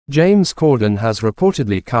James Corden has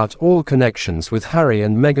reportedly cut all connections with Harry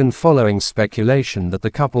and Meghan following speculation that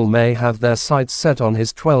the couple may have their sights set on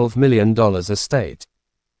his $12 million estate.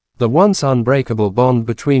 The once unbreakable bond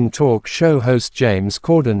between talk show host James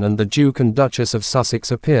Corden and the Duke and Duchess of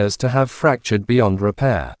Sussex appears to have fractured beyond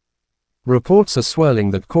repair. Reports are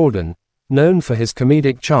swirling that Corden, known for his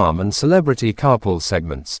comedic charm and celebrity carpool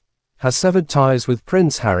segments, has severed ties with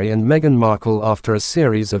Prince Harry and Meghan Markle after a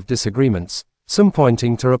series of disagreements, some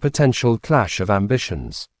pointing to a potential clash of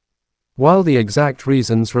ambitions. While the exact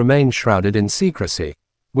reasons remain shrouded in secrecy,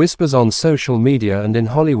 whispers on social media and in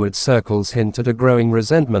Hollywood circles hint at a growing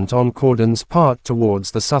resentment on Corden's part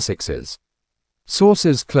towards the Sussexes.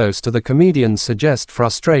 Sources close to the comedian suggest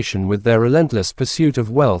frustration with their relentless pursuit of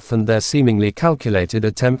wealth and their seemingly calculated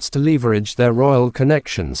attempts to leverage their royal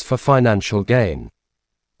connections for financial gain.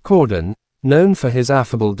 Corden, known for his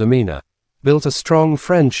affable demeanor, built a strong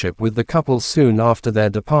friendship with the couple soon after their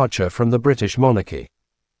departure from the British monarchy.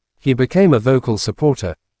 He became a vocal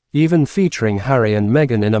supporter, even featuring Harry and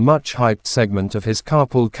Meghan in a much-hyped segment of his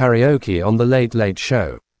carpool karaoke on The Late Late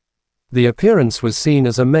Show. The appearance was seen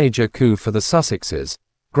as a major coup for the Sussexes,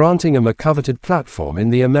 granting him a coveted platform in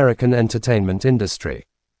the American entertainment industry.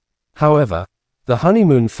 However, the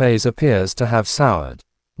honeymoon phase appears to have soured.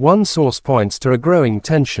 One source points to a growing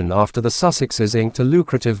tension after the Sussexes inked a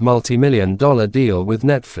lucrative multi-million-dollar deal with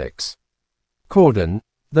Netflix. Corden,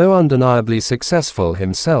 though undeniably successful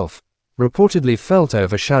himself, reportedly felt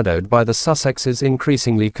overshadowed by the Sussexes'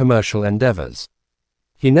 increasingly commercial endeavors.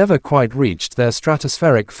 He never quite reached their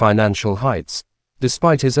stratospheric financial heights,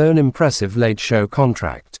 despite his own impressive late-show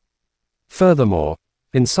contract. Furthermore,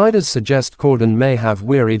 insiders suggest Corden may have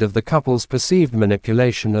wearied of the couple's perceived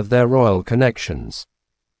manipulation of their royal connections.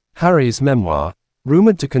 Harry's memoir,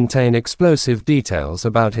 rumored to contain explosive details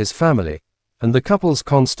about his family, and the couple's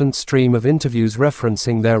constant stream of interviews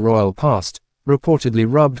referencing their royal past, reportedly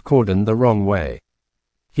rubbed Corden the wrong way.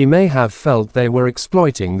 He may have felt they were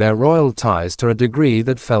exploiting their royal ties to a degree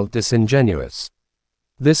that felt disingenuous.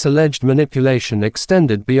 This alleged manipulation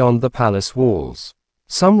extended beyond the palace walls.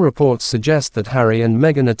 Some reports suggest that Harry and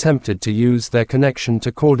Meghan attempted to use their connection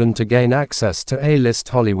to Corden to gain access to A-list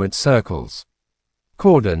Hollywood circles.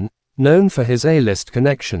 Corden, known for his A-list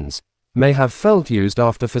connections, may have felt used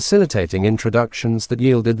after facilitating introductions that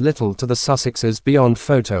yielded little to the Sussexes beyond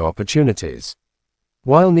photo opportunities.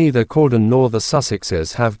 While neither Corden nor the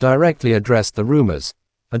Sussexes have directly addressed the rumors,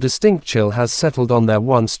 a distinct chill has settled on their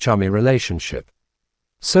once chummy relationship.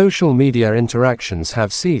 Social media interactions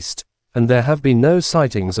have ceased, and there have been no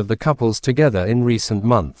sightings of the couples together in recent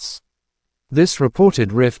months. This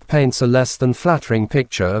reported rift paints a less than flattering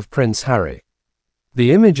picture of Prince Harry.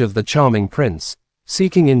 The image of the charming prince,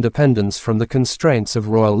 seeking independence from the constraints of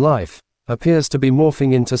royal life, appears to be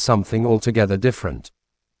morphing into something altogether different.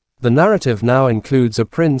 The narrative now includes a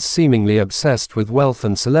prince seemingly obsessed with wealth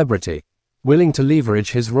and celebrity, willing to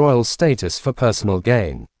leverage his royal status for personal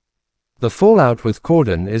gain. The fallout with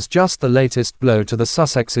Corden is just the latest blow to the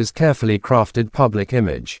Sussexes' carefully crafted public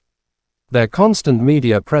image. Their constant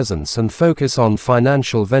media presence and focus on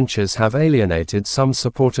financial ventures have alienated some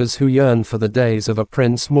supporters who yearn for the days of a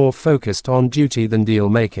prince more focused on duty than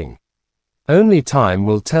deal-making. Only time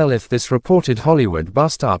will tell if this reported Hollywood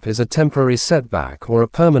bust-up is a temporary setback or a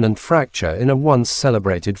permanent fracture in a once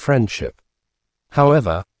celebrated friendship.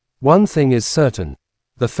 However, one thing is certain: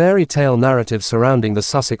 the fairy tale narrative surrounding the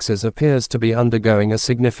Sussexes appears to be undergoing a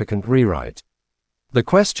significant rewrite. The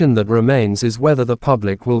question that remains is whether the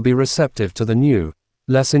public will be receptive to the new,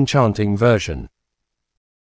 less enchanting version.